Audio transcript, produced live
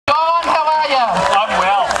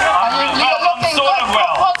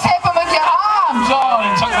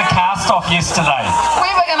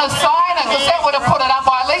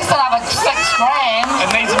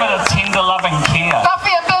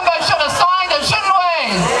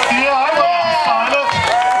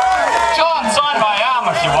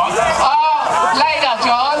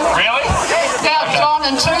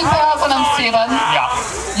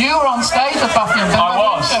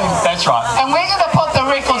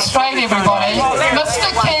straight, everybody.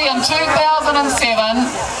 Mr. Key in 2007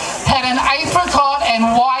 had an apricot and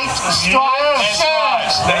white striped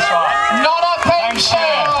shirt. That's right. Not a pink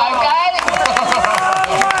shirt, okay?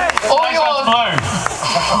 All yours. Blue.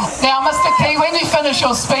 Now, Mr. Key, when you finish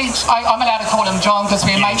your speech, I'm allowed to call him John because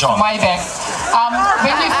we're mates from way back.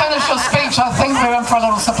 When you finish your speech, I think we're in for a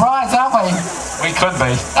little surprise, aren't we? We could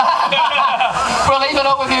be. We'll leave it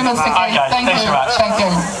all with you, Mr. Key. Okay, Thank you. very much. Thank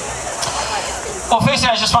you. Well,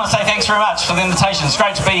 firstly, I just want to say thanks very much for the invitation. It's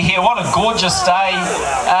great to be here. What a gorgeous day.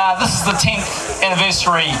 This is the 10th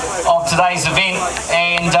anniversary of today's event,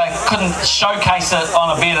 and couldn't showcase it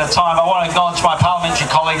on a better time. I want to acknowledge my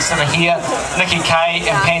parliamentary colleagues that are here, Nikki Kay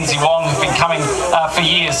and Pansy Wong, who've been coming for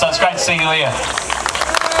years, so it's great to see you here.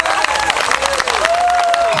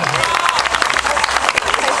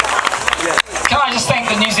 Can I just thank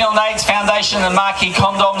the New Zealand AIDS Foundation and Marquee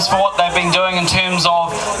Condoms for what they've been doing in terms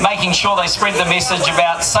of making sure they spread the message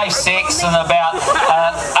about safe sex and about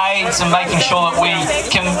AIDS, and making sure that we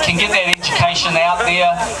can get that education out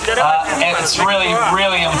there. And it's really,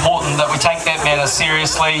 really important that we take that matter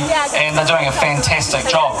seriously, and they're doing a fantastic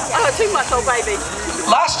job. Oh, too much, old baby.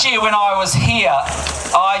 Last year when I was here,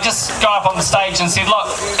 I just got up on the stage and said,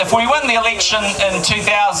 look, if we win the election in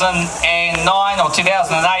 2009 or 2008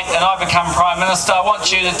 and I become Prime Minister, I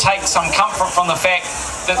want you to take some comfort from the fact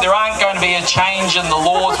that there aren't going to be a change in the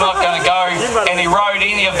laws. We're not going to go and erode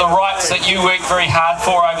any of the rights that you worked very hard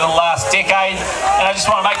for over the last decade, and I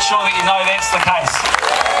just want to make sure that you know that's the case.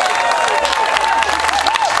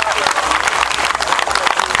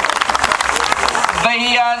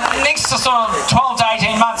 The next sort of 12 to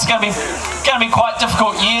 18 months are going to be quite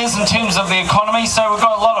difficult years in terms of the economy, so we've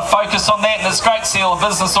got a lot of focus on that, and it's great to see all the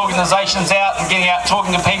business organisations out and getting out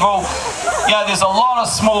talking to people. You know, there's a lot of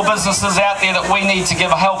small businesses out there that we need to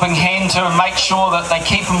give a helping hand to and make sure that they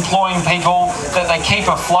keep employing people, that they keep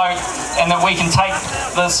afloat, and that we can take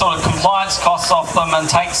the sort of compliance costs off them and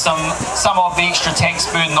take some of the extra tax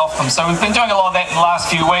burden off them. So we've been doing a lot of that in the last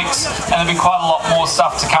few weeks, and there'll be quite a lot more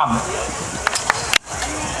stuff to come.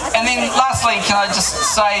 And then lastly, can I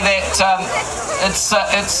just say that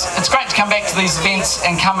it's great to come back to these events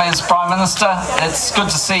and come as Prime Minister. It's good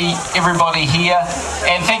to see everybody here,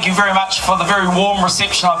 and thank you very much for the very warm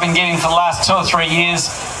reception I've been getting for the last 2 or 3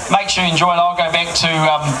 years. Make sure you enjoy it. I'll go back to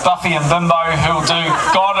Buffy and Bimbo, who'll do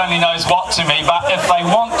God only knows what to me, but if they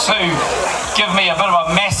want to give me a bit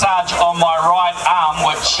of a massage on my right arm,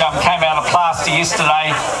 which came out of plaster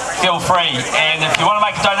yesterday, feel free. And if you want to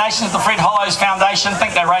make a donation to the Fred Hollows Foundation, I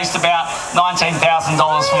think they raised about $19,000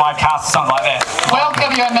 for my cast or something like that. We'll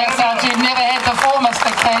give you a massage you've never had before,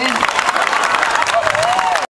 Mr. Key.